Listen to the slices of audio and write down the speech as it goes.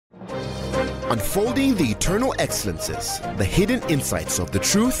unfolding the eternal excellences, the hidden insights of the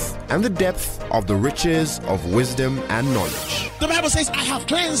truth, and the depth of the riches of wisdom and knowledge. The Bible says, I have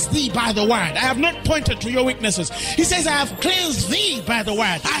cleansed thee by the word. I have not pointed to your weaknesses. He says, I have cleansed thee by the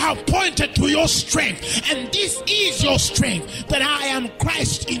word. I have pointed to your strength. And this is your strength, that I am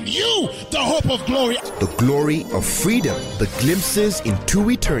Christ in you, the hope of glory. The glory of freedom, the glimpses into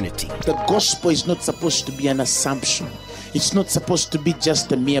eternity. The gospel is not supposed to be an assumption. It's not supposed to be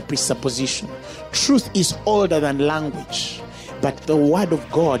just a mere presupposition. Truth is older than language, but the word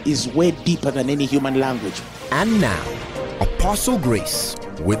of God is way deeper than any human language. And now, Apostle Grace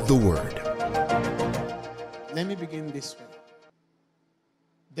with the word. Let me begin this way.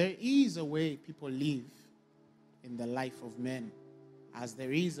 There is a way people live in the life of men, as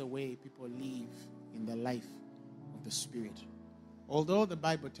there is a way people live in the life of the Spirit. Although the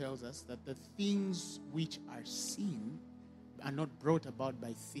Bible tells us that the things which are seen are not brought about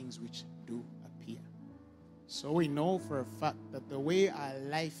by things which do appear. So we know for a fact that the way our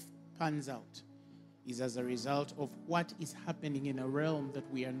life pans out is as a result of what is happening in a realm that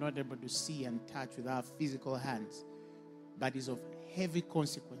we are not able to see and touch with our physical hands, but is of heavy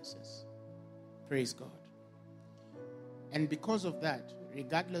consequences. Praise God. And because of that,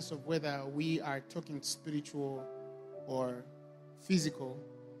 regardless of whether we are talking spiritual or physical,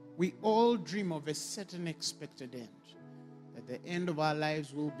 we all dream of a certain expected end. At the end of our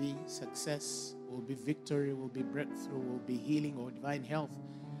lives will be success, will be victory, will be breakthrough, will be healing or divine health,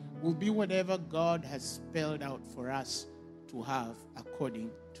 will be whatever God has spelled out for us to have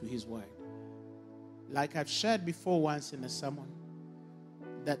according to His word. Like I've shared before once in a sermon,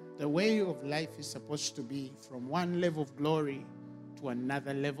 that the way of life is supposed to be from one level of glory to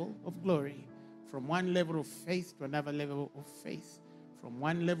another level of glory, from one level of faith to another level of faith, from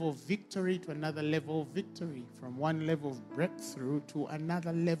one level of victory to another level of victory, from one level of breakthrough to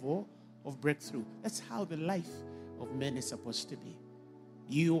another level of breakthrough. That's how the life of men is supposed to be.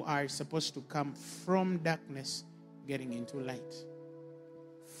 You are supposed to come from darkness getting into light,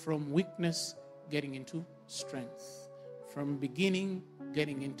 from weakness getting into strength, from beginning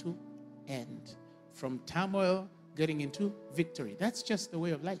getting into end, from turmoil getting into victory. That's just the way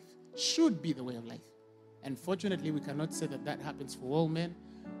of life. Should be the way of life. Unfortunately, we cannot say that that happens for all men,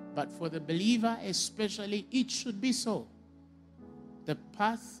 but for the believer especially, it should be so. The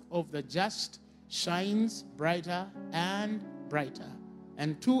path of the just shines brighter and brighter,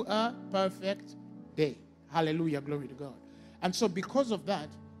 and to a perfect day. Hallelujah, glory to God. And so because of that,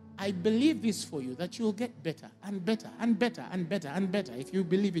 I believe this for you, that you'll get better and better and better and better and better. If you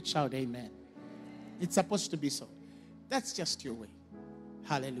believe it, shout amen. It's supposed to be so. That's just your way.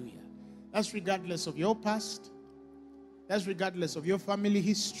 Hallelujah. That's regardless of your past. That's regardless of your family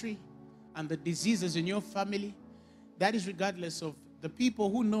history and the diseases in your family. That is regardless of the people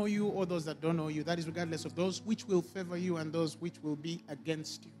who know you or those that don't know you. That is regardless of those which will favor you and those which will be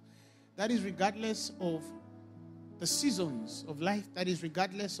against you. That is regardless of the seasons of life. That is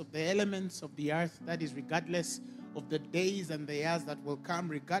regardless of the elements of the earth. That is regardless of the days and the years that will come.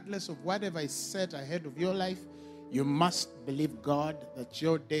 Regardless of whatever is set ahead of your life, you must believe God that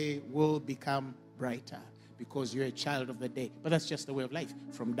your day will become brighter because you're a child of the day. But that's just the way of life.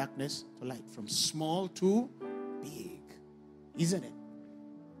 From darkness to light. From small to big. Isn't it?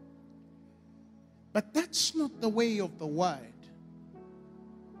 But that's not the way of the word.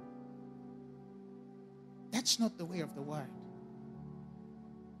 That's not the way of the word.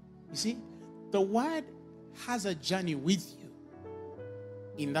 You see, the word has a journey with you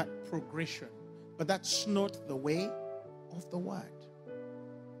in that progression. But that's not the way of the word.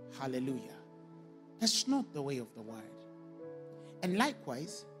 Hallelujah. That's not the way of the word. And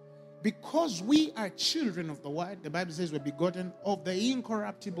likewise, because we are children of the word, the Bible says we're begotten of the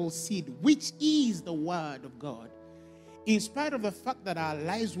incorruptible seed, which is the word of God. In spite of the fact that our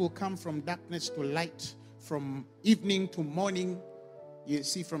lives will come from darkness to light, from evening to morning, you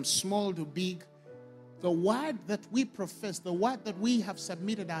see, from small to big, the word that we profess, the word that we have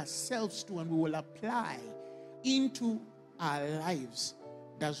submitted ourselves to and we will apply into our lives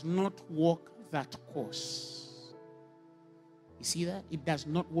does not walk that course. You see that? It does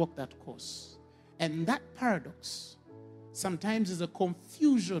not walk that course. And that paradox sometimes is a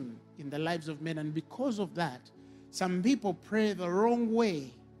confusion in the lives of men. And because of that, some people pray the wrong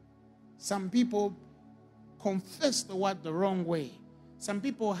way. Some people confess the word the wrong way. Some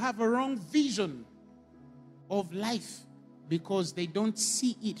people have a wrong vision of life because they don't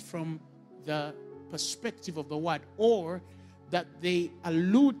see it from the perspective of the word, or that they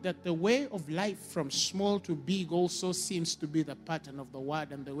allude that the way of life from small to big also seems to be the pattern of the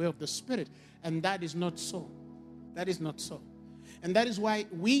word and the way of the Spirit. And that is not so. That is not so. And that is why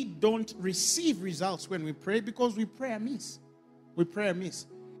we don't receive results when we pray, because we pray amiss. We pray amiss.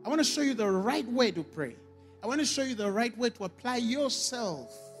 I want to show you the right way to pray. I want to show you the right way to apply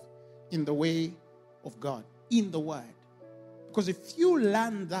yourself in the way of God, in the Word. Because if you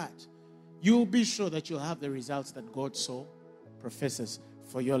learn that, you'll be sure that you'll have the results that God so professes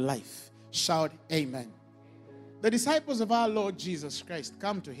for your life. Shout amen. The disciples of our Lord Jesus Christ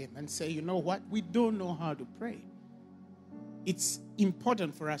come to him and say, you know what? We don't know how to pray. It's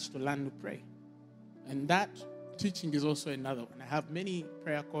important for us to learn to pray. And that teaching is also another one. I have many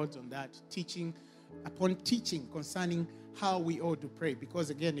prayer codes on that, teaching upon teaching concerning how we ought to pray.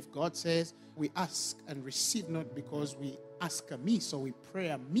 Because again, if God says we ask and receive not because we ask amiss, or we pray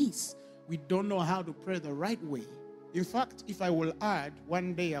amiss, we don't know how to pray the right way. In fact, if I will add,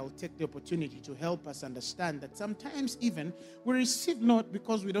 one day I'll take the opportunity to help us understand that sometimes even we receive not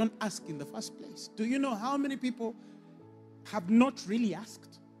because we don't ask in the first place. Do you know how many people have not really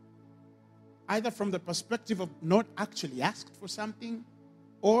asked? Either from the perspective of not actually asked for something,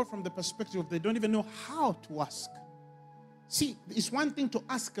 or from the perspective of they don't even know how to ask. See, it's one thing to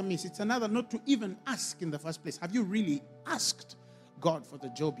ask amiss. It's another not to even ask in the first place. Have you really asked God for the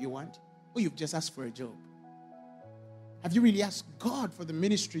job you want? Or you've just asked for a job? Have you really asked God for the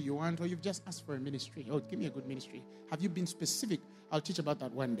ministry you want, or you've just asked for a ministry? Oh, give me a good ministry. Have you been specific? I'll teach about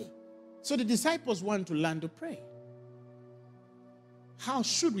that one day. So the disciples want to learn to pray. How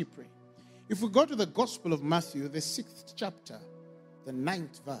should we pray? If we go to the Gospel of Matthew, the 6th chapter, the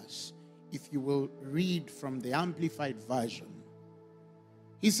 9th verse, if you will read from the Amplified Version,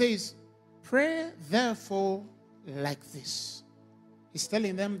 he says, pray therefore like this. He's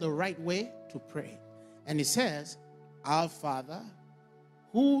telling them the right way to pray. And he says, Our Father,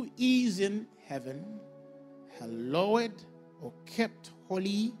 who is in heaven, hallowed or kept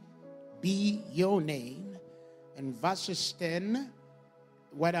holy be your name. And verses 10,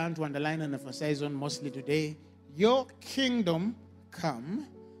 what I want to underline and emphasize on mostly today, your kingdom come,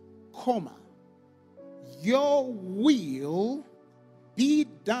 comma, your will be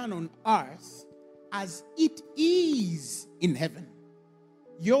done on earth as it is in heaven.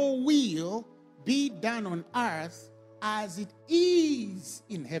 Your will be done on earth as it is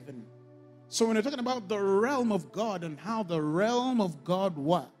in heaven. So when we're talking about the realm of God and how the realm of God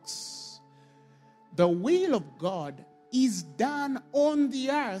works, the will of God is done on the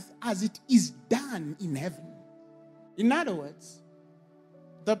earth as it is done in heaven. In other words,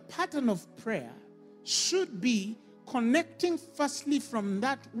 the pattern of prayer should be connecting firstly from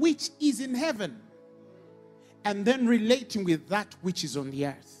that which is in heaven and then relating with that which is on the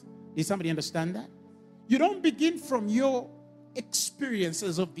earth. Did somebody understand that? You don't begin from your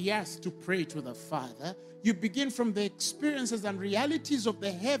experiences of the earth to pray to the Father. You begin from the experiences and realities of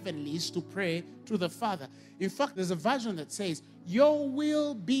the heavenlies to pray to the Father. In fact, there's a version that says, your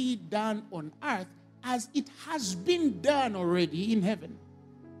will be done on earth as it has been done already in heaven.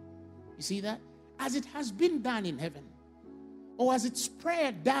 You see that? As it has been done in heaven. Or as it's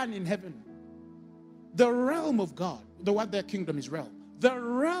prayer done in heaven. The realm of God, the word their kingdom is realm. The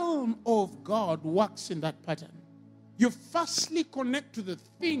realm of God works in that pattern. You firstly connect to the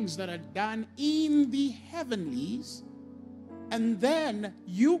things that are done in the heavenlies, and then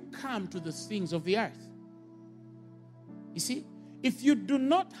you come to the things of the earth. You see, if you do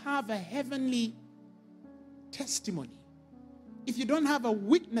not have a heavenly testimony, if you don't have a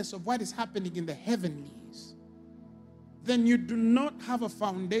witness of what is happening in the heavenlies, then you do not have a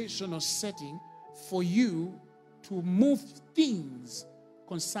foundation or setting for you to move things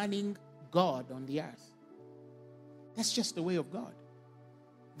concerning God on the earth. That's just the way of God.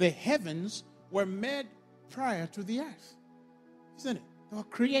 The heavens were made prior to the earth. Isn't it? They were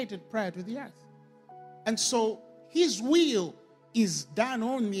created prior to the earth. And so his will is done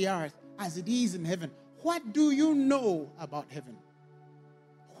on the earth as it is in heaven. What do you know about heaven?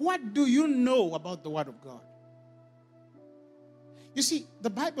 What do you know about the word of God? You see, the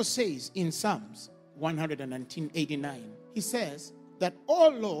Bible says in Psalms 119:89, he says that, "O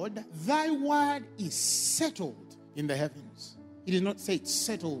Lord, thy word is settled in the heavens." He did not say it's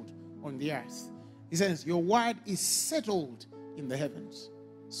settled on the earth. He says, your word is settled in the heavens.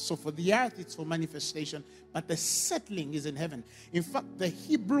 So for the earth, it's for manifestation, but the settling is in heaven. In fact, the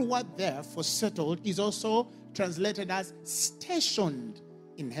Hebrew word there for settled is also translated as stationed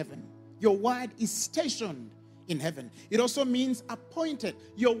in heaven. Your word is stationed in heaven. It also means appointed.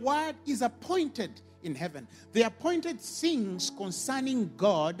 Your word is appointed in heaven. The appointed things concerning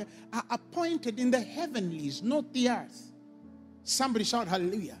God are appointed in the heavenlies, not the earth. Somebody shout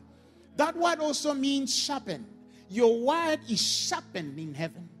hallelujah. That word also means sharpened. Your word is sharpened in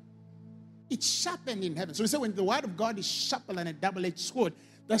heaven. It's sharpened in heaven. So we say when the word of God is sharper than a double-edged sword,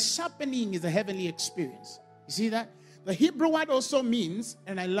 the sharpening is a heavenly experience. You see that? The Hebrew word also means,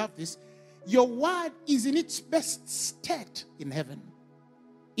 and I love this, your word is in its best state in heaven.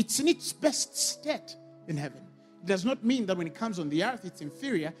 It's in its best state in heaven. It does not mean that when it comes on the earth, it's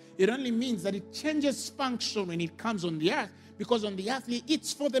inferior. It only means that it changes function when it comes on the earth, because on the earthly,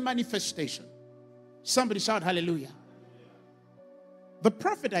 it's for the manifestation. Somebody shout hallelujah. The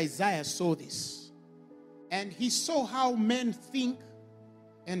prophet Isaiah saw this, and he saw how men think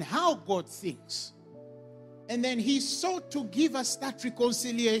and how God thinks. And then he sought to give us that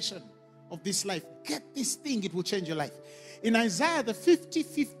reconciliation of this life. Get this thing, it will change your life. In Isaiah, the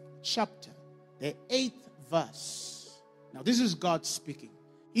 55th chapter, the 8th verse. Now, this is God speaking.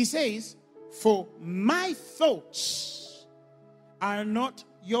 He says, for my thoughts are not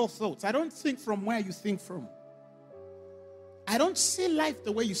your thoughts. I don't think from where you think from. I don't see life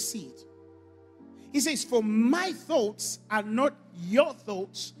the way you see it. He says, for my thoughts are not your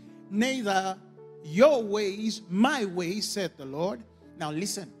thoughts, neither your ways, my ways, said the Lord. Now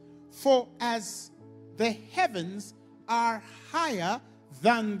listen. For as the heavens are higher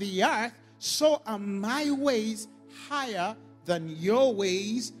than the earth, so are my ways higher than your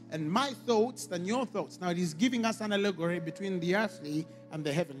ways, and my thoughts than your thoughts. Now it is giving us an allegory between the earthly and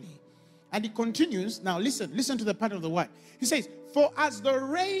the heavenly. And it continues. Now listen to the part of the word. He says, for as the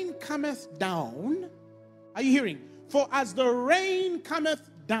rain cometh down, are you hearing? For as the rain cometh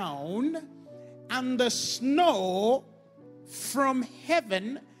down, and the snow from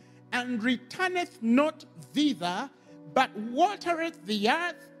heaven, and returneth not thither, but watereth the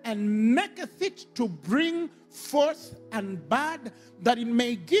earth, and maketh it to bring forth and bud, that it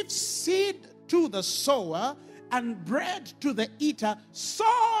may give seed to the sower, and bread to the eater, so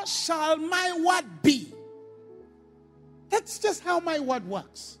shall my word be. That's just how my word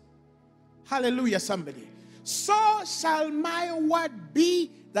works. Hallelujah, somebody. So shall my word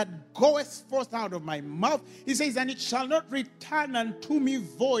be that goeth forth out of my mouth. He says, and it shall not return unto me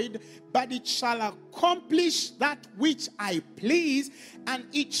void, but it shall accomplish that which I please, and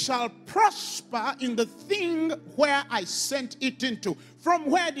it shall prosper in the thing where I sent it into. From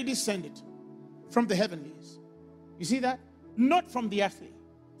where did he send it? From the heavenlies. You see that? Not from the earthly,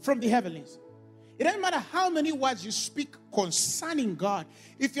 from the heavenlies. It doesn't matter how many words you speak concerning God.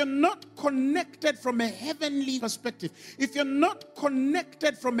 If you're not connected from a heavenly perspective, if you're not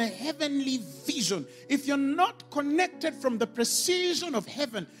connected from a heavenly vision, if you're not connected from the precision of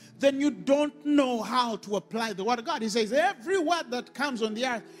heaven, then you don't know how to apply the word of God. He says every word that comes on the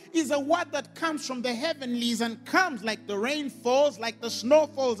earth is a word that comes from the heavenlies and comes like the rain falls, like the snow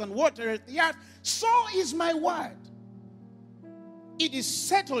falls and watereth the earth. So is my word. It is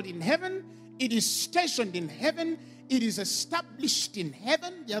settled in heaven. It is stationed in heaven. It is established in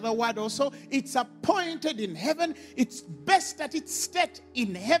heaven. The other word also, it's appointed in heaven. It's best at its state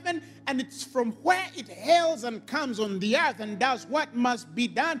in heaven. And it's from where it hails and comes on the earth and does what must be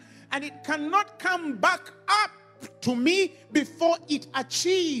done. And it cannot come back up to me before it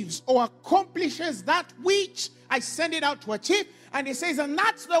achieves or accomplishes that which I send it out to achieve. And he says, and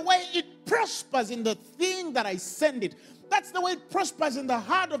that's the way it prospers in the thing that I send it. That's the way it prospers in the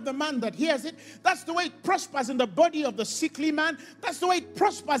heart of the man that hears it. That's the way it prospers in the body of the sickly man. That's the way it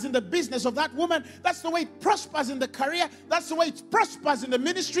prospers in the business of that woman. That's the way it prospers in the career. That's the way it prospers in the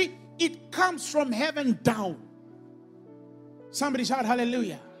ministry. It comes from heaven down. Somebody shout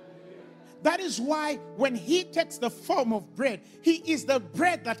hallelujah. That is why when he takes the form of bread, he is the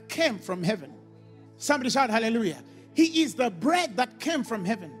bread that came from heaven. Somebody shout hallelujah. He is the bread that came from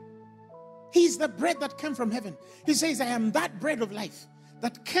heaven. He is the bread that came from heaven. He says, I am that bread of life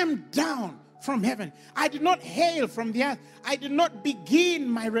that came down from heaven. I did not hail from the earth. I did not begin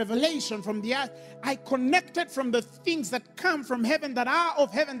my revelation from the earth. I connected from the things that come from heaven, that are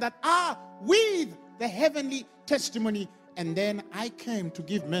of heaven, that are with the heavenly testimony. And then I came to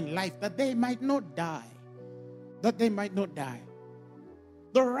give men life that they might not die. That they might not die.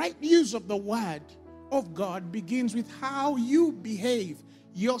 The right use of the word of God begins with how you behave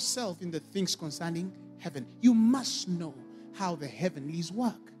yourself in the things concerning heaven. You must know how the heavenlies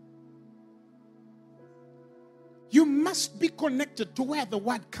work. You must be connected to where the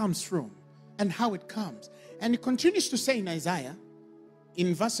word comes from and how it comes. And he continues to say in Isaiah,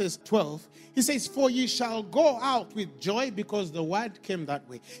 in verses 12, he says, for ye shall go out with joy, because the word came that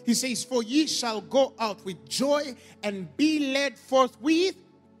way. He says, for ye shall go out with joy and be led forth with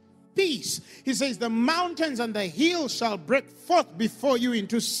peace. He says, the mountains and the hills shall break forth before you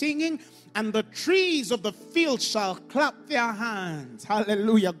into singing, and the trees of the field shall clap their hands.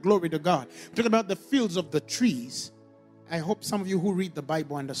 Hallelujah, glory to God. We're talking about the fields of the trees I hope some of you who read the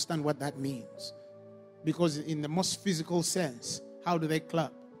Bible understand what that means. Because in the most physical sense, how do they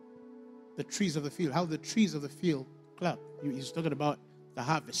clap? The trees of the field. How the trees of the field clap. He's talking about the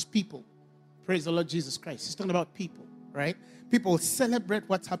harvest, people. Praise the Lord Jesus Christ. He's talking about people, right? People celebrate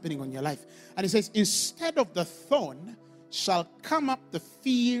what's happening on your life. And he says, instead of the thorn shall come up the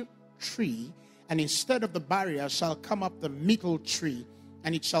fir tree, and instead of the barrier shall come up the myrtle tree,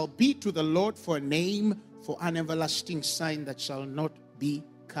 and it shall be to the Lord for a name, for an everlasting sign that shall not be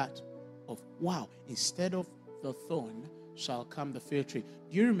cut off. Wow. Instead of the thorn shall come the fir tree.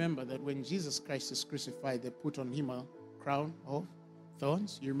 Do you remember that when Jesus Christ is crucified, they put on him a crown of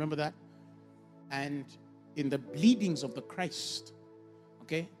thorns? You remember that? And in the bleedings of the Christ,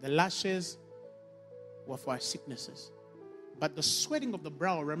 okay, the lashes were for our sicknesses. But the sweating of the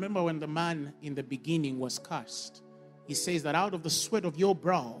brow, remember when the man in the beginning was cursed? He says that out of the sweat of your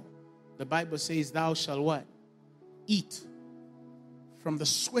brow, the Bible says, thou shalt what? Eat. From the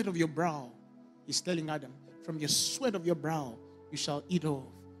sweat of your brow, he's telling Adam, from your sweat of your brow, you shall eat of,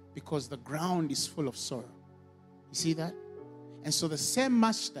 because the ground is full of sorrow. You see that? And so the same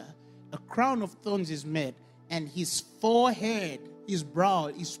master, a crown of thorns is made, and his forehead, his brow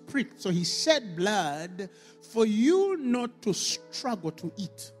is pricked. So he shed blood for you not to struggle to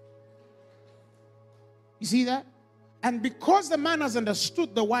eat. You see that? And because the man has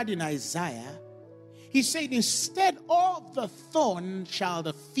understood the word in Isaiah, he said, instead of the thorn shall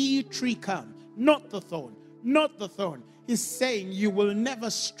the fir tree come. Not the thorn. Not the thorn. He's saying you will never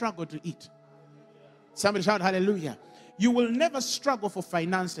struggle to eat. Somebody shout hallelujah. You will never struggle for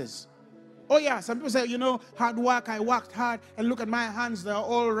finances. Oh yeah, some people say, hard work, I worked hard, and look at my hands, they're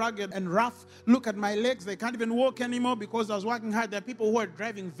all rugged and rough. Look at my legs, they can't even walk anymore because I was working hard. There are people who are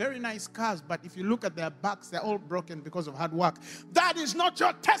driving very nice cars, but if you look at their backs, they're all broken because of hard work. That is not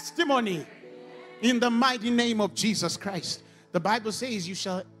your testimony. In the mighty name of Jesus Christ. The Bible says you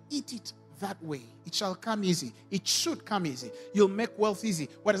shall eat it that way. It shall come easy. It should come easy. You'll make wealth easy.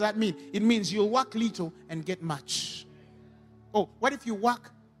 What does that mean? It means you'll work little and get much. Oh, what if you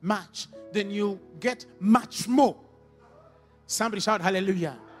work much? Then you'll get much more. Somebody shout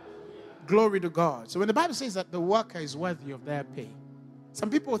hallelujah. Glory to God. So when the Bible says that the worker is worthy of their pay, some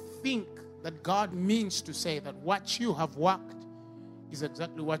people think that God means to say that what you have worked is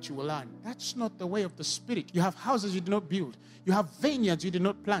exactly what you will earn. That's not the way of the Spirit. You have houses you did not build. You have vineyards you did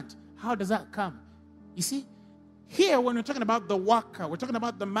not plant. How does that come? You see, here when we're talking about the worker, we're talking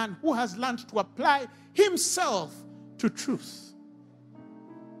about the man who has learned to apply himself to truth.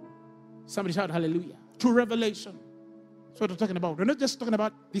 Somebody shout hallelujah. To revelation. That's what we're talking about. We're not just talking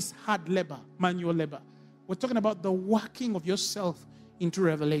about this hard labor, manual labor. We're talking about the working of yourself into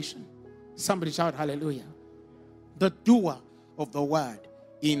revelation. Somebody shout hallelujah. The doer of the word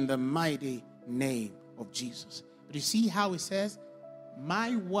in the mighty name of Jesus. But you see how it says,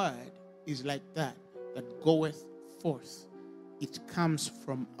 my word is like that goeth forth. It comes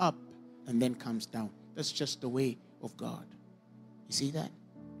from up and then comes down. That's just the way of God. You see that?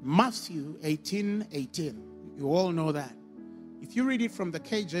 Matthew 18:18. You all know that. If you read it from the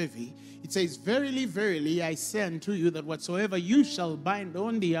KJV, it says, verily, verily, I say unto you that whatsoever you shall bind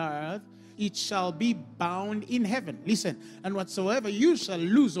on the earth, it shall be bound in heaven. Listen, and whatsoever you shall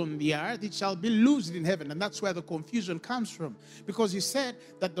loose on the earth, it shall be loosed in heaven. And that's where the confusion comes from. Because you said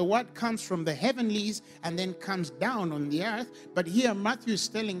that the word comes from the heavenlies and then comes down on the earth. But here Matthew is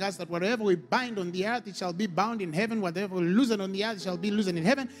telling us that whatever we bind on the earth, it shall be bound in heaven. Whatever we loosen on the earth, it shall be loosened in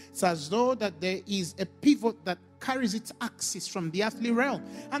heaven. It's as though that there is a pivot that carries its axis from the earthly realm.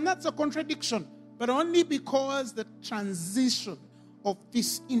 And that's a contradiction. But only because the transition of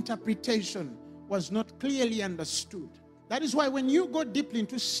this interpretation was not clearly understood. That is why when you go deeply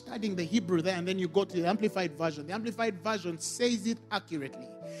into studying the Hebrew there and then you go to the Amplified Version says it accurately.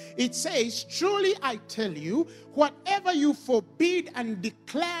 It says, truly I tell you, whatever you forbid and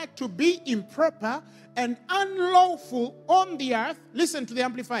declare to be improper and unlawful on the earth, listen to the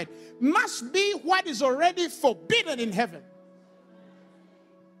Amplified, must be what is already forbidden in heaven.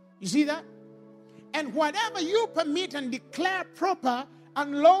 You see that? And whatever you permit and declare proper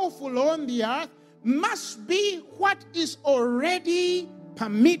and lawful on the earth must be what is already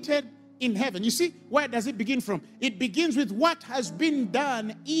permitted in heaven. You see, where does it begin from? It begins with what has been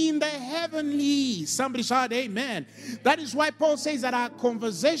done in the heavenly. Somebody shout amen. That is why Paul says that our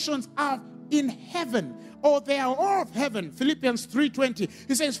conversations are in heaven, or they are of heaven. Philippians 3:20.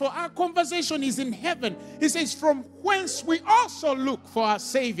 He says, for our conversation is in heaven. He says, from whence we also look for our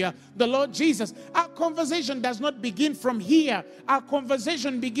Savior, the Lord Jesus. Our conversation does not begin from here. Our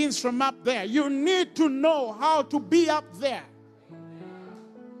conversation begins from up there. You need to know how to be up there.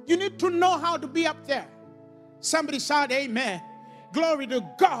 You need to know how to be up there. Somebody shout amen. Glory to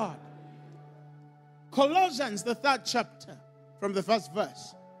God. Colossians, the 3rd chapter, from the 1st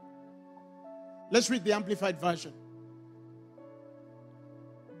verse. Let's read the Amplified Version.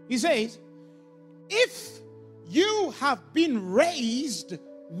 He says, if you have been raised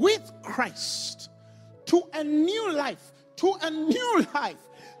with Christ to a new life, to a new life,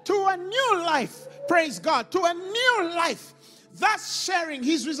 to a new life, praise God, to a new life, thus sharing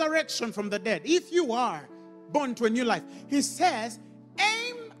his resurrection from the dead. If you are born to a new life, he says,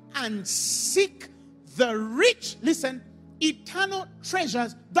 aim and seek the rich, listen, eternal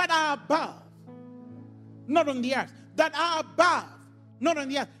treasures that are above, not on the earth, that are above, not on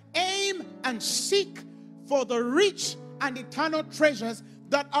the earth. Aim and seek for the rich and eternal treasures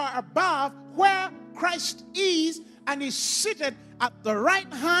that are above, where Christ is and is seated at the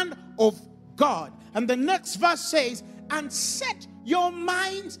right hand of God. And the next verse says, and set your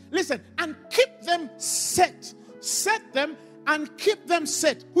minds, listen, and keep them set. Set them and keep them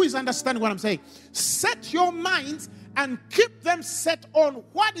set. Who is understanding what I'm saying? Set your minds and keep them set on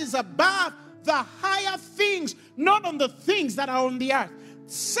what is above, the higher things, not on the things that are on the earth.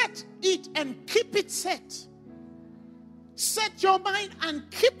 Set it and keep it set. Set your mind and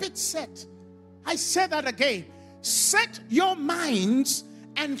keep it set. I say that again. Set your minds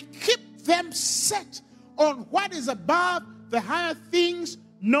and keep them set on what is above, the higher things,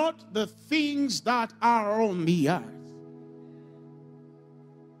 not the things that are on the earth.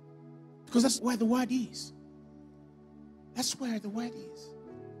 Because that's where the word is. That's where the word is.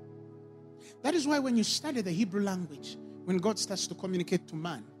 That is why when you study the Hebrew language, when God starts to communicate to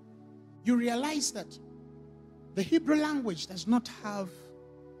man, you realize that the Hebrew language does not have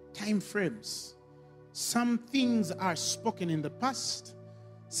time frames. Some things are spoken in the past,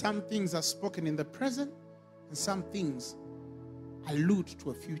 some things are spoken in the present, and some things allude to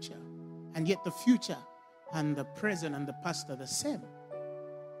a future. And yet the future and the present and the past are the same.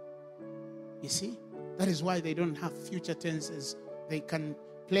 You see? That is why they don't have future tenses. They can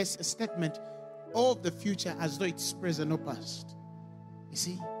place a statement of the future as though it's present or past. You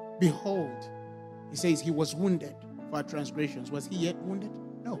see? Behold, he says he was wounded for our transgressions. Was he yet wounded?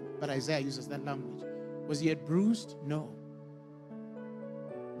 No. But Isaiah uses that language. Was he yet bruised? No.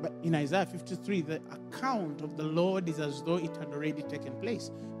 But in Isaiah 53, the account of the Lord is as though it had already taken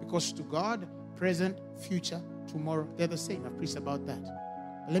place. Because to God, present, future, tomorrow, they're the same. I've preached about that.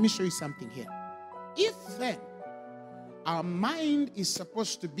 But let me show you something here. If then our mind is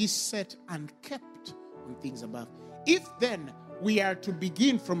supposed to be set and kept on things above, if then we are to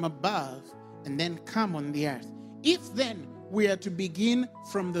begin from above and then come on the earth, if then we are to begin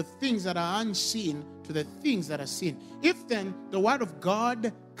from the things that are unseen to the things that are seen, if then the word of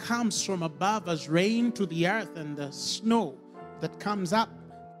God comes from above as rain to the earth and the snow that comes up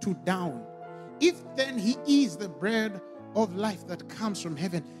to down, if then he is the bread of life that comes from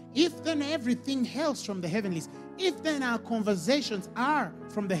heaven, if then everything hails from the heavenlies, if then our conversations are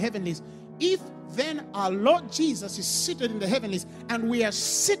from the heavenlies, if then our Lord Jesus is seated in the heavenlies and we are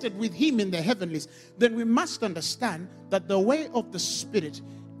seated with him in the heavenlies, then we must understand that the way of the Spirit,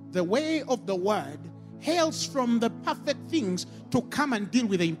 the way of the Word, hails from the perfect things to come and deal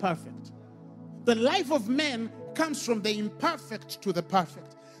with the imperfect. The life of man comes from the imperfect to the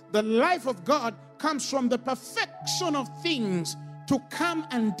perfect. The life of God comes from the perfection of things to come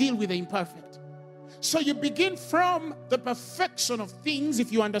and deal with the imperfect. So you begin from the perfection of things,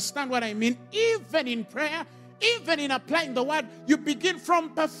 if you understand what I mean. Even in prayer, even in applying the word, you begin from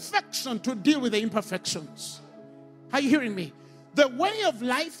perfection to deal with the imperfections. Are you hearing me? The way of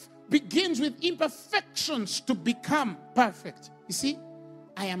life begins with imperfections to become perfect. You see,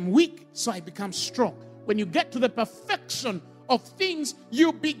 I am weak, so I become strong. When you get to the perfection of things,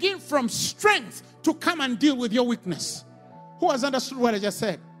 you begin from strength to come and deal with your weakness. Who has understood what I just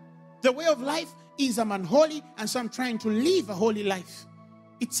said? The way of life is I'm unholy, and so I'm trying to live a holy life.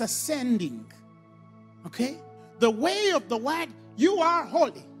 It's ascending. Okay? The way of the word, you are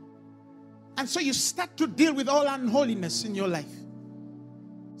holy. And so you start to deal with all unholiness in your life.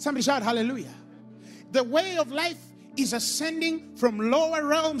 Somebody shout hallelujah. The way of life is ascending from lower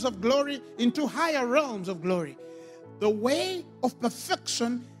realms of glory into higher realms of glory. The way of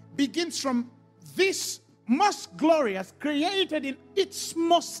perfection begins from this most glorious, created in its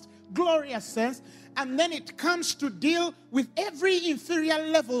most glorious sense, and then it comes to deal with every inferior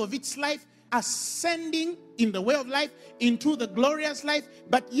level of its life, ascending in the way of life into the glorious life,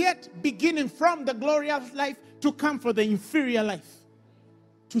 but yet beginning from the glorious life to come for the inferior life,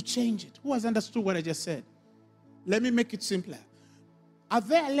 to change it. Who has understood what I just said? Let me make it simpler. Are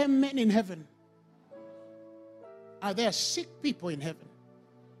there lame men in heaven? Are there sick people in heaven?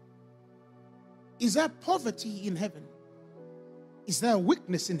 Is there poverty in heaven? Is there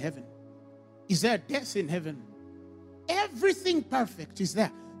weakness in heaven? Is there death in heaven? Everything perfect is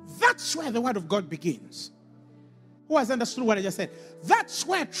there. That's where the word of God begins. Who has understood what I just said? That's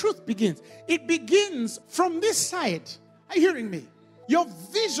where truth begins. It begins from this side. Are you hearing me? Your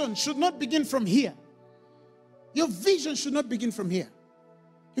vision should not begin from here. Your vision should not begin from here.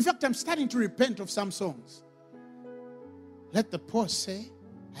 In fact, I'm starting to repent of some songs. Let the poor say,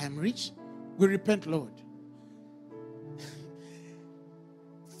 I am rich. We repent, Lord.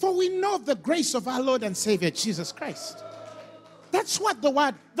 For we know the grace of our Lord and Savior, Jesus Christ. That's what the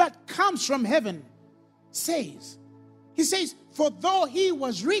word that comes from heaven says. He says, for though he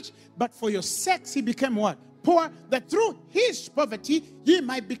was rich, but for your sakes he became what? Poor, that through his poverty ye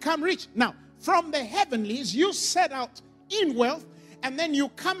might become rich. Now, from the heavenlies, you set out in wealth, and then you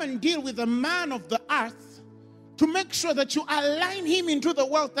come and deal with the man of the earth to make sure that you align him into the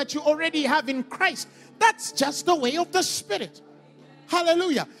wealth that you already have in Christ. That's just the way of the Spirit.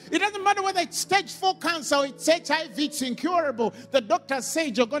 Hallelujah. It doesn't matter whether it's stage 4 cancer or it's HIV, it's incurable. The doctors say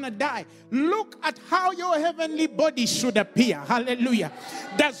you're going to die. Look at how your heavenly body should appear. Hallelujah.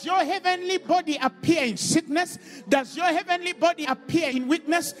 Does your heavenly body appear in sickness? Does your heavenly body appear in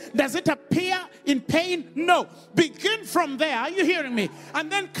weakness? Does it appear in pain? No. Begin from there. Are you hearing me?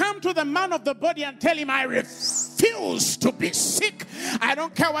 And then come to the man of the body and tell him, I refuse to be sick. I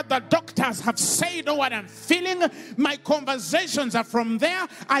don't care what the doctors have said or what I'm feeling. My conversations are from there.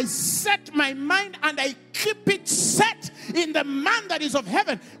 I set my mind and I keep it set in the man that is of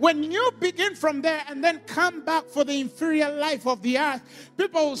heaven. When you begin from there and then come back for the inferior life of the earth,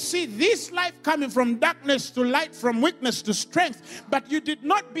 people will see this life coming from darkness to light, from weakness to strength, but you did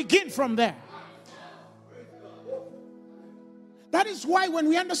not begin from there. That is why when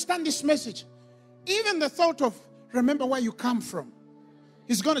we understand this message, even the thought of remember where you come from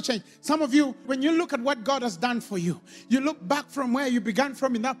is going to change. Some of you, when you look at what God has done for you, you look back from where you began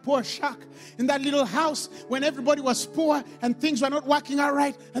from, in that poor shack, in that little house when everybody was poor and things were not working out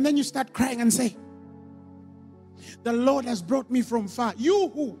right, and then you start crying and say, the Lord has brought me from far. You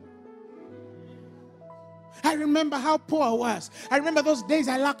who? I remember how poor I was. I remember those days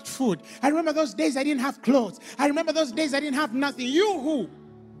I lacked food. I remember those days I didn't have clothes. I remember those days I didn't have nothing. You who?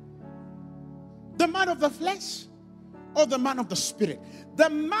 The man of the flesh or the man of the Spirit? The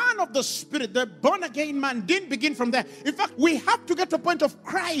man of the Spirit, the born again man, didn't begin from there. In fact, we have to get to a point of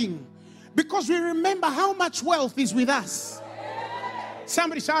crying because we remember how much wealth is with us.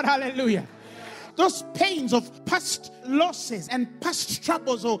 Somebody shout hallelujah. Those pains of past losses and past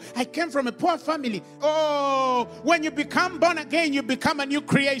troubles. Oh, I came from a poor family. Oh, when you become born again, you become a new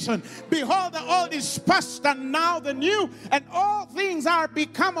creation. Behold, the old is past and now the new, and all things are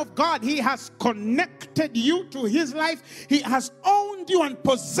become of God. He has connected you to his life. He has owned you and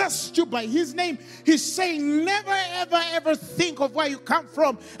possessed you by his name. He's saying never, ever, ever think of where you come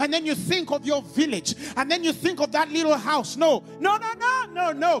from, and then you think of your village, and then you think of that little house. No.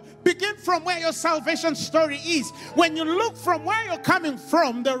 Begin from where your salvation story is. When you look from where you're coming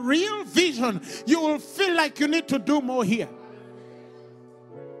from, the real vision, you will feel like you need to do more here.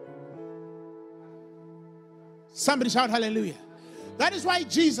 Somebody shout hallelujah. That is why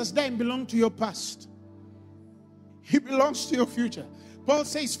Jesus didn't belong to your past. He belongs to your future. Paul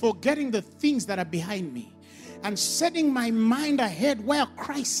says, forgetting the things that are behind me and setting my mind ahead where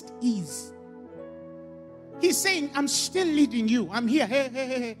Christ is. He's saying, I'm still leading you. I'm here.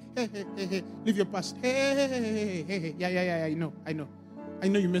 Hey. Leave your past. Hey. Yeah. I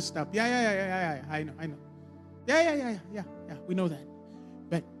know you messed up. Yeah. I know. Yeah. We know that.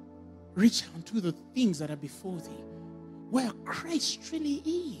 But reach unto the things that are before thee, where Christ really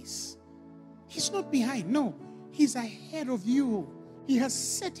is. He's not behind. No, he's ahead of you. He has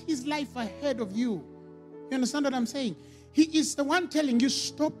set his life ahead of you. You understand what I'm saying? He is the one telling you,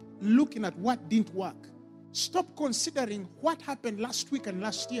 stop looking at what didn't work. Stop considering what happened last week and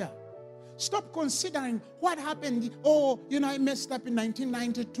last year. Stop considering what happened. I messed up in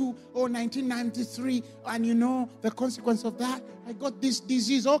 1992 or 1993. And the consequence of that, I got this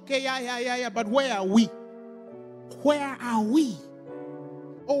disease. Okay, yeah. But where are we? Where are we?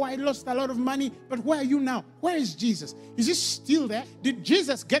 Oh, I lost a lot of money. But where are you now? Where is Jesus? Is he still there? Did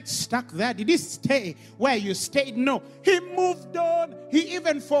Jesus get stuck there? Did he stay where you stayed? No. He moved on. He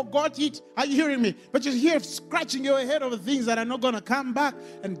even forgot it. Are you hearing me? But you're here scratching your head over things that are not going to come back.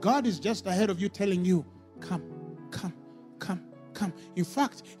 And God is just ahead of you telling you, come. In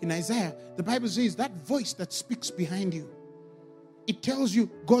fact, in Isaiah, the Bible says that voice that speaks behind you, it tells you,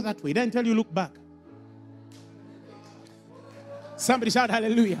 go that way. It doesn't tell you, look back. Somebody shout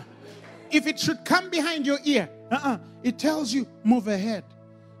hallelujah. If it should come behind your ear, it tells you, move ahead.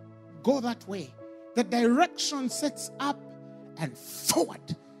 Go that way. The direction sets up and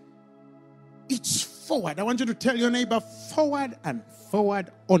forward. It's forward. I want you to tell your neighbor, forward and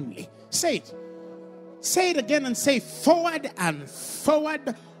forward only. Say it. Say it again and say, forward and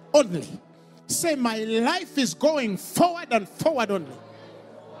forward only. Say, my life is going forward and forward only.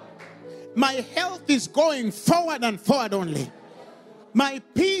 My health is going forward and forward only. My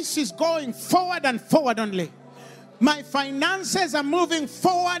peace is going forward and forward only. My finances are moving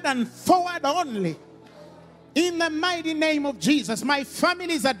forward and forward only. In the mighty name of Jesus, my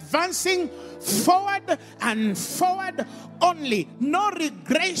family is advancing forward and forward only. No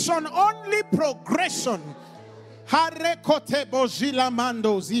regression, only progression.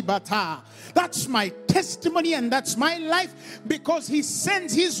 That's my testimony and that's my life, because he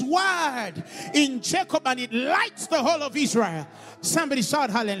sends his word in Jacob and it lights the whole of Israel. Somebody shout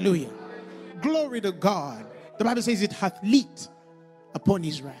hallelujah. Glory to God. The Bible says it hath lit upon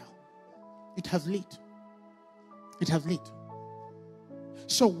Israel. It hath lit. It hath lit.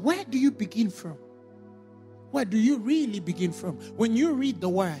 So where do you begin from? Where do you really begin from? When you read the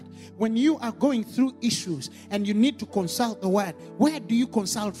word, when you are going through issues and you need to consult the word, where do you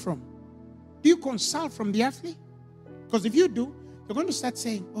consult from? Do you consult from the earthly? Because if you do, you're going to start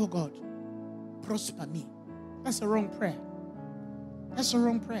saying, oh God, prosper me. That's a wrong prayer. That's a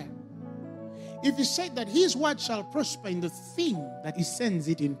wrong prayer. If you say that his word shall prosper in the thing that he sends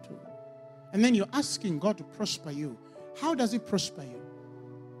it into, and then you're asking God to prosper you, how does he prosper you?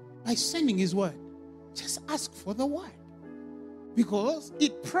 By sending his word. Just ask for the word. Because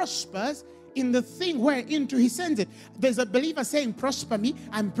it prospers in the thing whereinto he sends it. There's a believer saying, prosper me.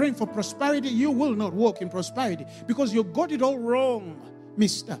 I'm praying for prosperity. You will not walk in prosperity because you got it all wrong,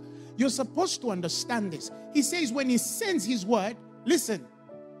 mister. You're supposed to understand this. He says when he sends his word, listen,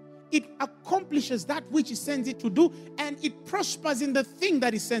 it accomplishes that which he sends it to do, and it prospers in the thing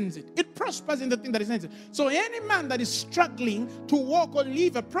that he sends it. It prospers in the thing that he sends it. So any man that is struggling to walk or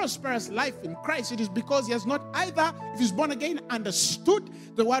live a prosperous life in Christ, it is because he has not either, if he's born again, understood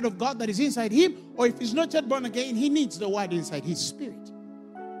the word of God that is inside him, or if he's not yet born again, he needs the word inside his spirit.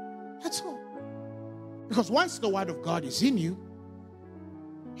 That's all. Because once the word of God is in you,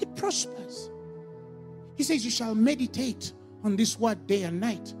 it prospers. He says, you shall meditate on this word day and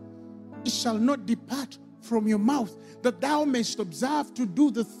night. It shall not depart from your mouth, that thou mayst observe to do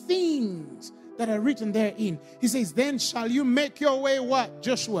the things that are written therein. He says, then shall you make your way what?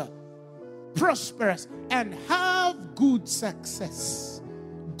 Joshua? Prosperous, and have good success.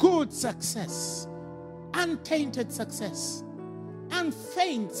 Good success. Untainted success.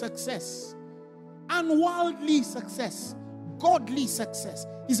 Unfeigned success. Unworldly success. Godly success.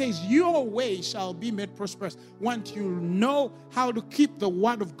 He says, your way shall be made prosperous. Once you know how to keep the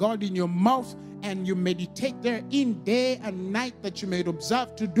word of God in your mouth and you meditate therein day and night, that you may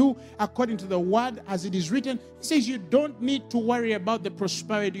observe to do according to the word as it is written. He says you don't need to worry about the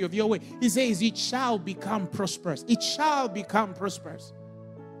prosperity of your way. He says it shall become prosperous. It shall become prosperous.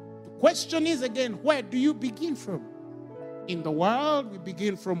 The question is again, where do you begin from? In the world, we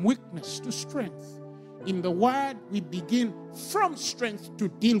begin from weakness to strength. In the word, we begin from strength to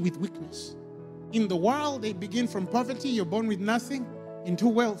deal with weakness. In the world, they begin from poverty, you're born with nothing, into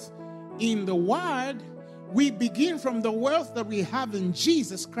wealth. In the word, we begin from the wealth that we have in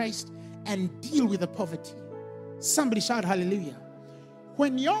Jesus Christ and deal with the poverty. Somebody shout hallelujah.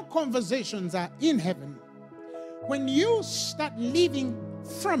 When your conversations are in heaven, when you start living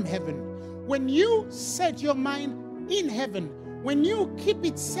from heaven, when you set your mind in heaven, when you keep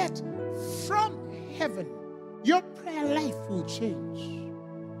it set from heaven, your prayer life will change.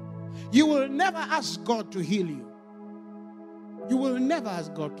 You will never ask God to heal you. You will never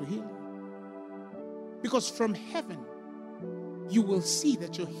ask God to heal you. Because from heaven, you will see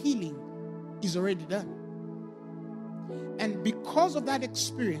that your healing is already done. And because of that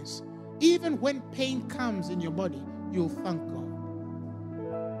experience, even when pain comes in your body, you'll thank God.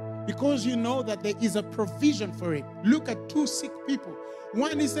 Because you know that there is a provision for it. Look at two sick people.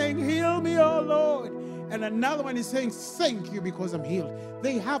 One is saying, heal me, oh Lord. And another one is saying, thank you because I'm healed.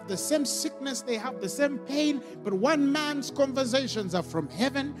 They have the same sickness, they have the same pain, but one man's conversations are from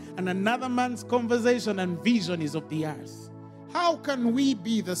heaven and another man's conversation and vision is of the earth. How can we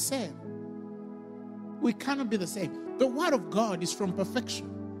be the same? We cannot be the same. The word of God is from perfection.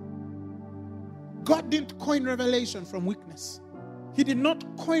 God didn't coin revelation from weakness. He did not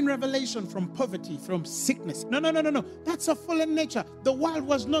coin revelation from poverty, from sickness. No. That's a fallen nature. The world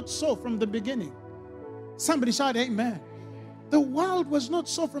was not so from the beginning. Somebody shout amen. The world was not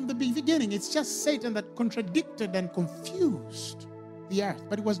so from the beginning. It's just Satan that contradicted and confused the earth.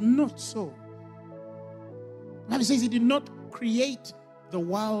 But it was not so. The Bible says he did not create the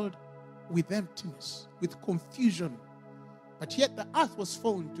world with emptiness, with confusion. But yet the earth was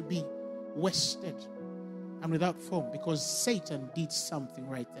found to be wasted and without form because Satan did something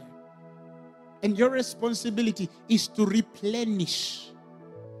right there. And your responsibility is to replenish,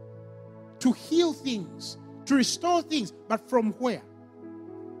 to heal things, to restore things. But from where?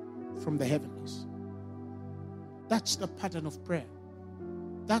 From the heavens. That's the pattern of prayer.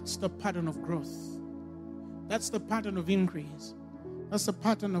 That's the pattern of growth. That's the pattern of increase. That's the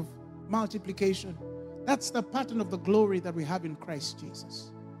pattern of multiplication. That's the pattern of the glory that we have in Christ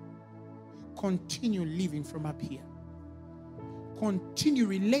Jesus. Continue living from up here. Continue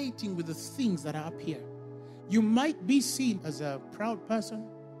relating with the things that are up here. You might be seen as a proud person.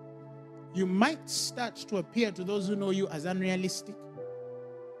 You might start to appear to those who know you as unrealistic.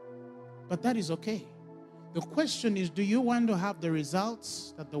 But that is okay. The question is, do you want to have the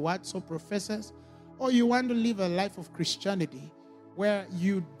results that the word so professes? Or you want to live a life of Christianity where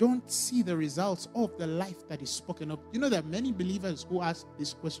you don't see the results of the life that is spoken of? You know, there are many believers who ask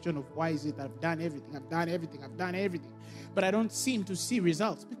this question of why is it I've done everything, but I don't seem to see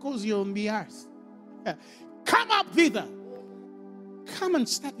results. Because you're on the earth. Come up thither. Come and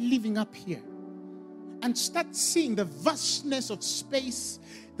start living up here. And start seeing the vastness of space,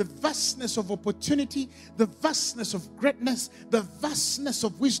 the vastness of opportunity, the vastness of greatness, the vastness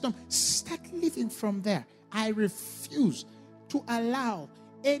of wisdom. Start living from there. I refuse to allow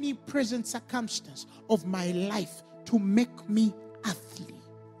any present circumstance of my life to make me earthly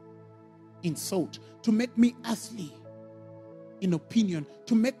in thought, to make me earthly in opinion,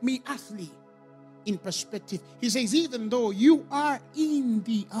 to make me earthly in perspective. He says, even though you are in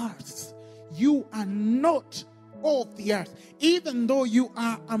the earth, you are not of the earth. Even though you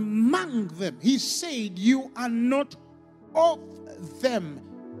are among them, he said, you are not of them.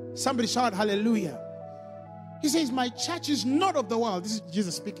 Somebody shout hallelujah. He says, my church is not of the world. This is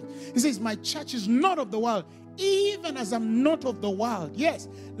Jesus speaking. He says, my church is not of the world, even as I'm not of the world. Yes,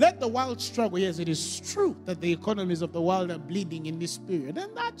 let the world struggle. Yes, it is true that the economies of the world are bleeding in this period,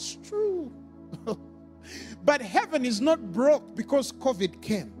 and that's true. But heaven is not broke because COVID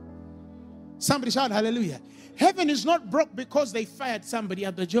came. Somebody shout hallelujah. Heaven is not broke because they fired somebody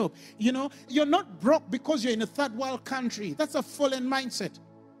at the job. You know, you're not broke because you're in a third world country. That's a fallen mindset.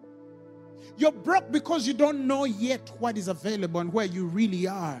 You're broke because you don't know yet what is available and where you really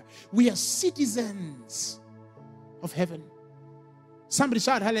are. We are citizens of heaven. Somebody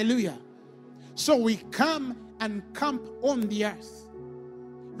shout hallelujah. So we come and camp on the earth,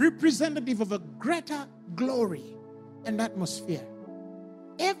 representative of a greater glory and atmosphere.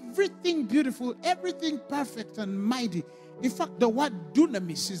 Everything beautiful, everything perfect and mighty. In fact, the word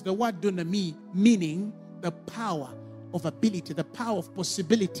dunamis is the word dunami, meaning the power of ability, the power of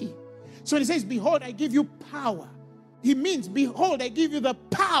possibility. So when he says, behold, I give you power, he means, behold, I give you the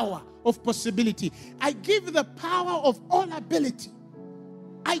power of possibility. I give you the power of all ability.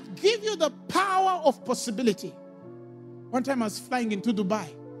 I give you the power of possibility. One time I was flying into Dubai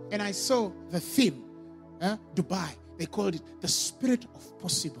and I saw the theme, Dubai. They called it the spirit of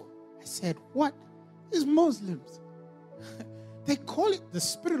possible. I said, what? These Muslims, they call it the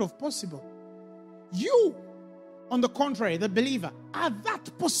spirit of possible. You, on the contrary, the believer, are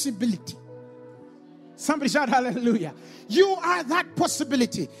that possibility. Somebody shout hallelujah. You are that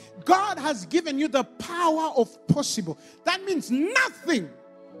possibility. God has given you the power of possible. That means nothing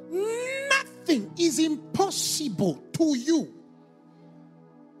is impossible to you.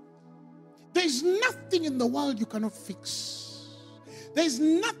 There's nothing in the world you cannot fix. There's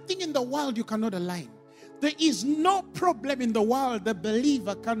nothing in the world you cannot align. There is no problem in the world the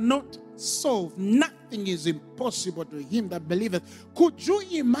believer cannot solve. Nothing is impossible to him that believeth. Could you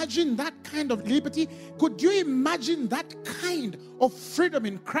imagine that kind of liberty? Could you imagine that kind of freedom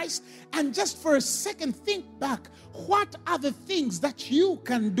in Christ? And just for a second, think back. What are the things that you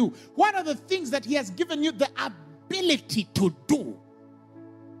can do? What are the things that he has given you the ability to do?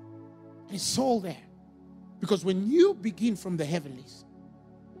 It's all there. Because when you begin from the heavenlies,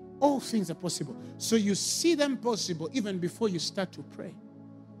 all things are possible. So you see them possible even before you start to pray.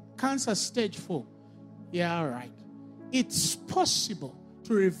 Cancer stage 4. Yeah, all right. It's possible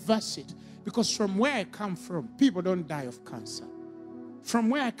to reverse it. Because from where I come from, people don't die of cancer. From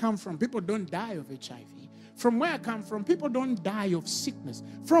where I come from, people don't die of HIV. From where I come from, people don't die of sickness.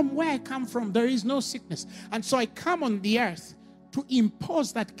 From where I come from, there is no sickness. And so I come on the earth to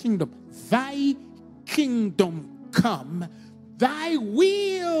impose that kingdom. Thy kingdom come, thy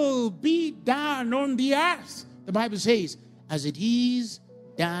will be done on the earth. The Bible says, as it is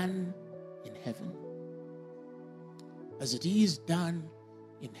done in heaven. As it is done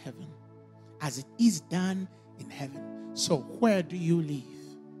in heaven. As it is done in heaven. So where do you live?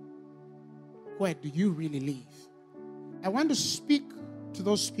 where do you really live? I want to speak to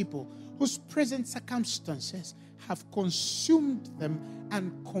those people whose present circumstances have consumed them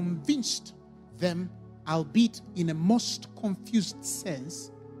and convinced them, albeit in a most confused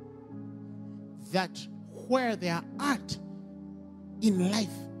sense, that where they are at in life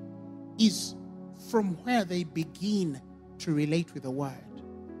is from where they begin to relate with the Word.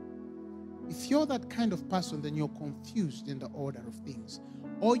 If you're that kind of person, then you're confused in the order of things.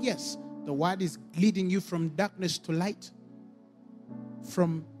 Oh yes, the Word is leading you from darkness to light,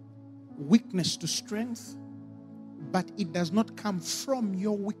 from weakness to strength, but it does not come from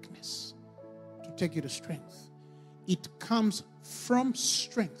your weakness to take you to strength. It comes from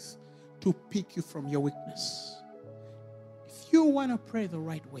strength to pick you from your weakness. If you want to pray the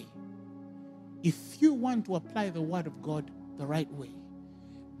right way, if you want to apply the Word of God the right way,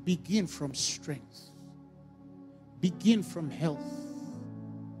 begin from strength. Begin from health.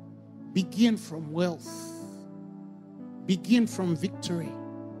 Begin from wealth. Begin from victory.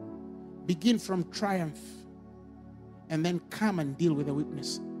 Begin from triumph. And then come and deal with the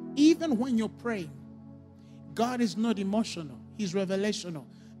weakness. Even when you're praying, God is not emotional. He's revelational.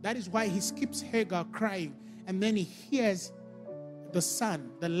 That is why he skips Hagar crying. And then he hears the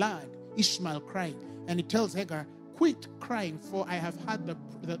son, the lad, Ishmael crying. And he tells Hagar, quit crying, for I have had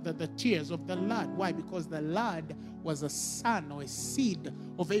the tears of the lad. Why? Because the lad was a son or a seed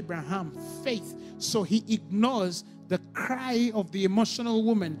of Abraham's faith. So he ignores the cry of the emotional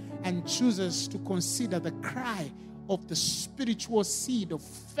woman and chooses to consider the cry of the spiritual seed of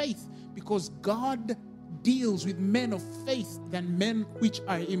faith, because God deals with men of faith than men which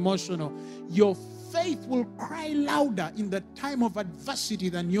are emotional. Your faith will cry louder in the time of adversity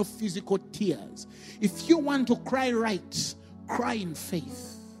than your physical tears. If you want to cry right, cry in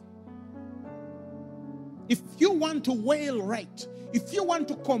faith. If you want to wail right, if you want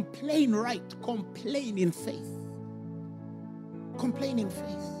to complain right, complain in faith. Complain in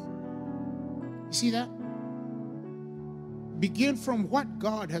faith. You see that? Begin from what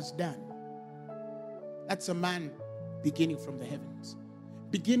God has done. That's a man beginning from the heavens.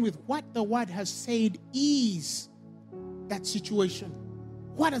 Begin with what the Word has said is that situation.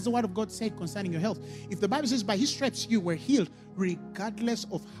 What has the Word of God said concerning your health? If the Bible says by His stripes you were healed, regardless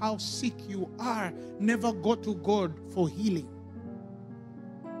of how sick you are, never go to God for healing.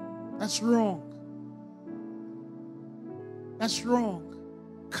 That's wrong. That's wrong.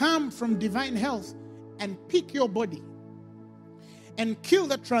 Come from divine health and pick your body and kill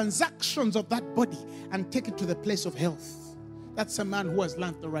the transactions of that body and take it to the place of health. That's a man who has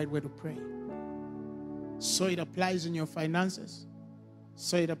learned the right way to pray. So it applies in your finances.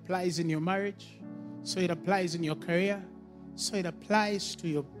 So it applies in your marriage. So it applies in your career. So it applies to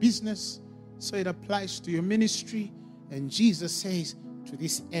your business. So it applies to your ministry. And Jesus says, to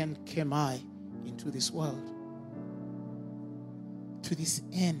this end came I into this world. To this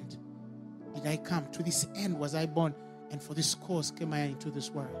end did I come. To this end was I born. And for this cause came I into this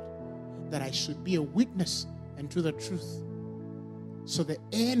world, that I should be a witness unto the truth. So the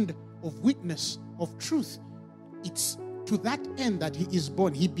end of witness of truth, it's to that end that he is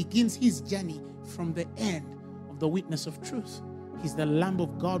born. He begins his journey from the end of the witness of truth. He's the Lamb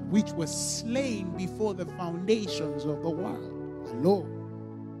of God which was slain before the foundations of the world. Hello.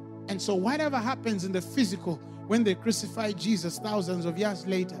 And so whatever happens in the physical, when they crucified Jesus thousands of years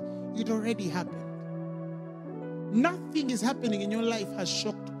later, it already happened. Nothing is happening in your life has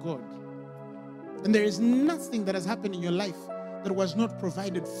shocked God. And there is nothing that has happened in your life that was not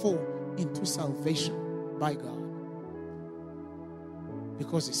provided for into salvation by God.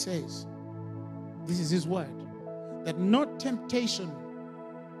 Because He says, this is His word, that no temptation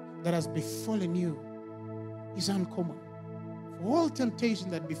that has befallen you is uncommon. For all temptation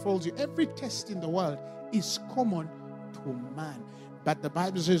that befalls you, every test in the world is common to man. But the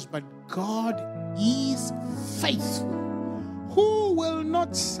Bible says, but God is faithful, who will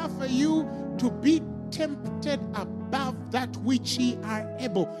not suffer you to be tempted above that which ye are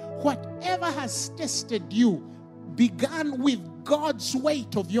able. Whatever has tested you began with God's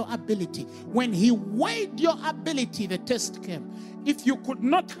weight of your ability. When He weighed your ability, the test came. If you could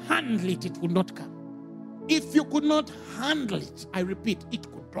not handle it, it would not come. If you could not handle it, I repeat, it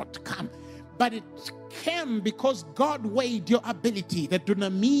could not come. But it came because God weighed your ability, the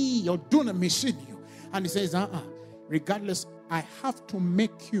dunamis, your dunamis in you. And He says, regardless, I have to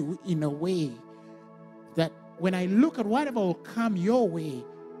make you in a way that when I look at whatever will come your way,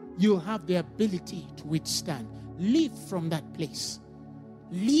 you'll have the ability to withstand. Live from that place.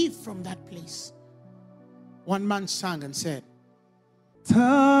 Live from that place. One man sang and said,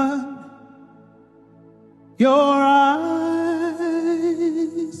 turn your eyes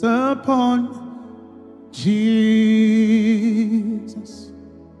upon Jesus,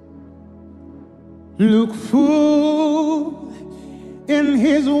 look full in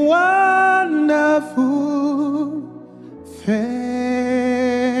his wonderful face,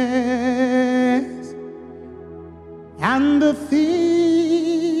 and the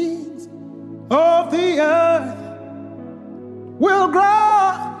things of the earth will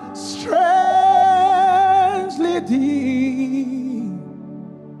grow strangely deep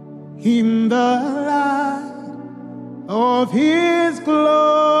in the light of his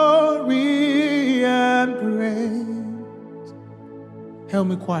glory and grace. Help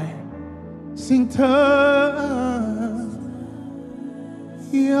me, choir. Sing, turn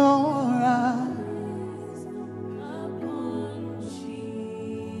your eyes upon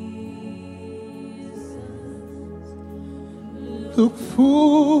Jesus. Look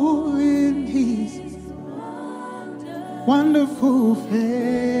full in his wonderful face,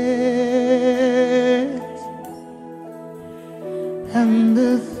 and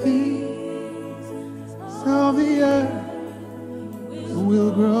the things of the earth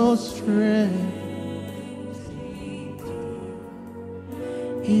will grow strength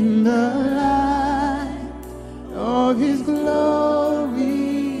in the light of his glory.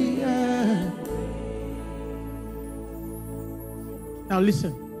 Now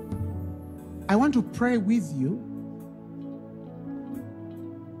listen, I want to pray with you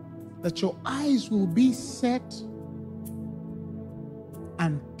that your eyes will be set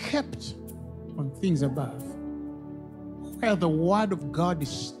and kept on things above, where the word of God is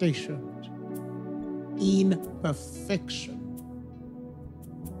stationed in perfection,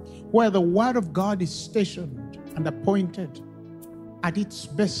 where the word of God is stationed and appointed at its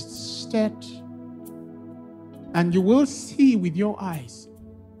best state. And you will see with your eyes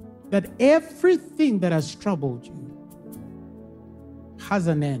that everything that has troubled you has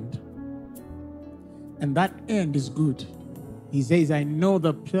an end. And that end is good. He says, I know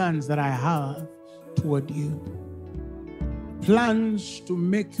the plans that I have toward you. Plans to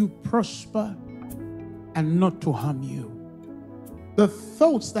make you prosper and not to harm you. The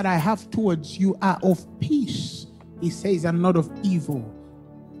thoughts that I have towards you are of peace, he says, and not of evil.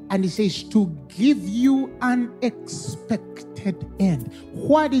 And he says to give you an expected end.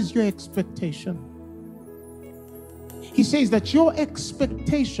 What is your expectation? He says that your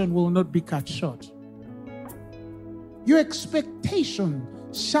expectation will not be cut short. Your expectation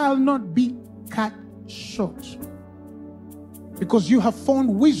shall not be cut short, because you have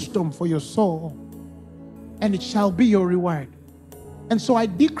found wisdom for your soul, and it shall be your reward. And so I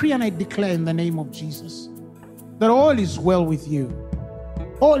decree and I declare in the name of Jesus that all is well with you.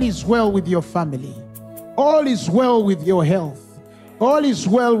 All is well with your family. All is well with your health. All is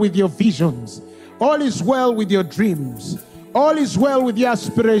well with your visions. All is well with your dreams. All is well with your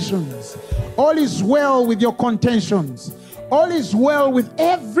aspirations. All is well with your contentions. All is well with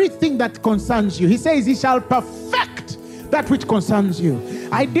everything that concerns you. He says he shall perfect that which concerns you.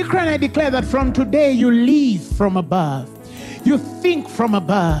 I decree and I declare that from today you live from above. You think from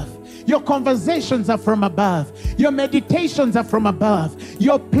above. Your conversations are from above. Your meditations are from above.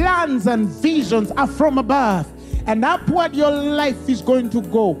 Your plans and visions are from above. And upward your life is going to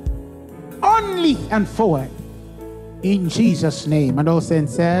go only and forward. In Jesus' name. And all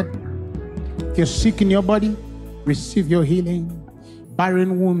saints said, if you're sick in your body, receive your healing.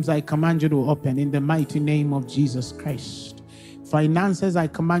 Barren wombs, I command you to open in the mighty name of Jesus Christ. Finances, I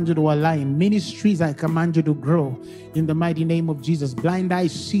command you to align. Ministries, I command you to grow in the mighty name of Jesus. Blind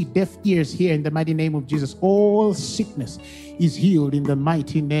eyes see, deaf ears hear in the mighty name of Jesus. All sickness is healed in the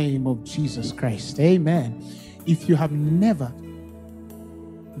mighty name of Jesus Christ. Amen. If you have never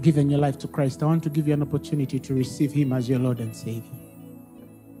given your life to Christ, I want to give you an opportunity to receive him as your Lord and Savior.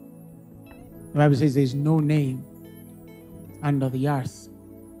 The Bible says there is no name under the earth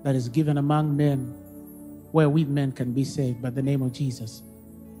that is given among men wherewith men can be saved but the name of Jesus.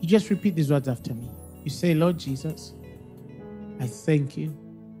 You just repeat these words after me. You say, Lord Jesus, I thank you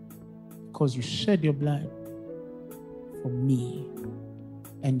because you shed your blood for me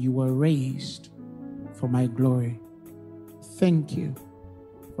and you were raised for my glory. Thank you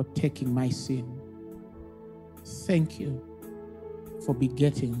for taking my sin. Thank you for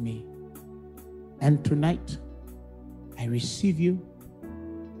begetting me. And tonight, I receive you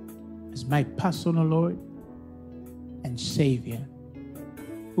as my personal Lord and Savior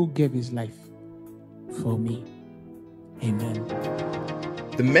who gave his life for me. Amen.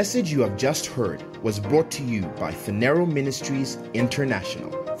 The message you have just heard was brought to you by Phaneroo Ministries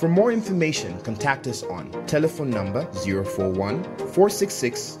International. For more information, contact us on telephone number 041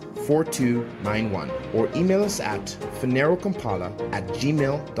 466 4291 or email us at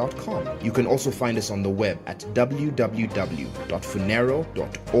phanerocompala@gmail.com. You can also find us on the web at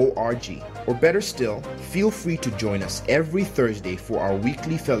www.phanero.org. Or better still, feel free to join us every Thursday for our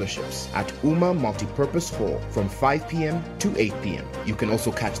weekly fellowships at UMA Multipurpose Hall from 5 p.m. to 8 p.m. You can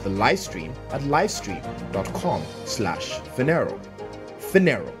also catch the live stream at livestream.com/Phanero.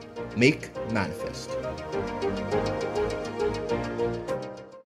 Phanero, make manifest.